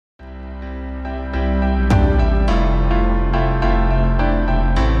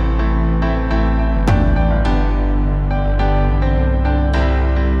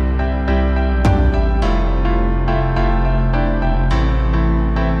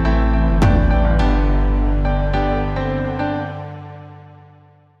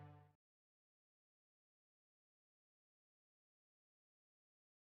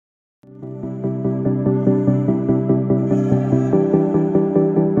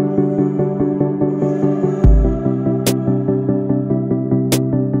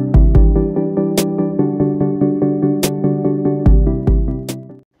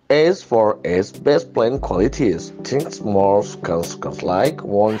As for its best plane qualities, things more like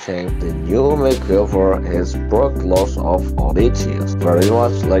won't change. The new makeover has brought lots of oddities, very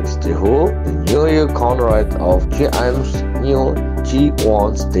much like the whole. The new Yukon ride of GM's new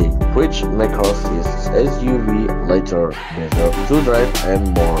G1 stick, which makes its SUV lighter, better to drive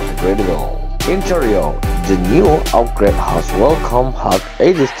and more agreeable. Interior. The new upgrade has welcome hard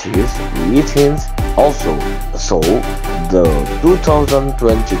additives within also. So, the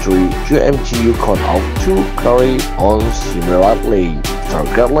 2023 GMC Yukon ought to carry on similarly.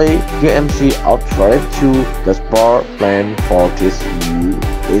 Targetly, GMC outfitted to the sport plan for this new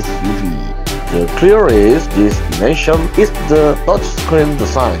SUV. The clearest destination is the touchscreen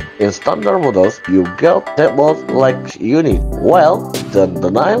design. In standard models, you get tablet-like unit, while the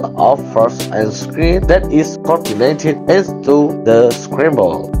denial offers a screen that is coordinated into the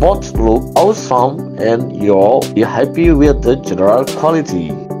scramble. Both look awesome and you'll be happy with the general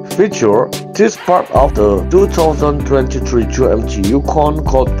quality. Feature. This part of the 2023 GMC Yukon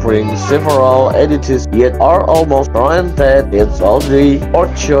could bring several edits, yet are almost certain that its only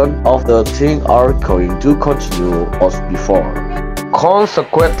portion of the thing are going to continue as before.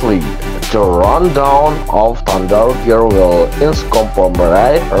 Consequently, the rundown of standard gear will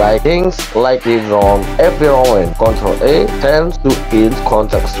incorporate things like the zone environment, Control A, 10 to inch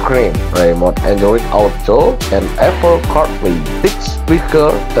contact screen, remote Android Auto, and Apple CarPlay,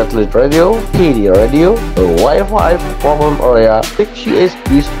 6-speaker satellite radio, PD radio, a Wi-Fi performance area, 6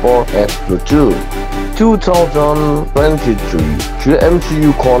 USB port, and Bluetooth. 2023 GMC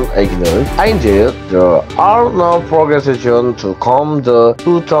Yukon acknowledged indeed there are no progression to come. The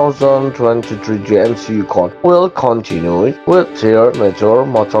 2023 GMC Yukon will continue with their major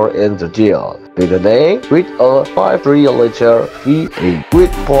motor in the deal, beginning with a 5.3-liter V8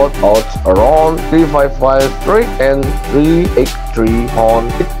 with port outs around 355 and 383 on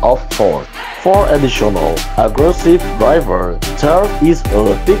it of force. For additional aggressive driver, there is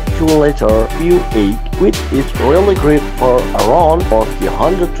a 2-liter V8 which is really great for around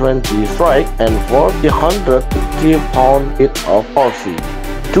 420 strike and 450 pound hit of force.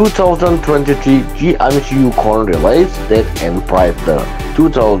 2023 GMC Yukon release date and price. The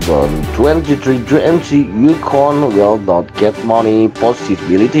 2023 GMC Yukon will not get many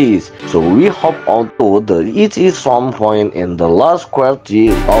possibilities, so we hope although it is some point in the last quarter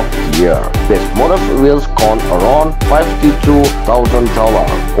of the year. Base models will cost around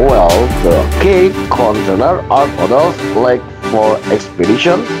 $52,000, while the key container are models like for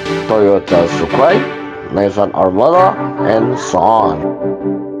Expedition, Toyota Subaru, Nissan Armada, and so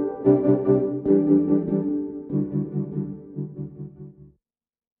on.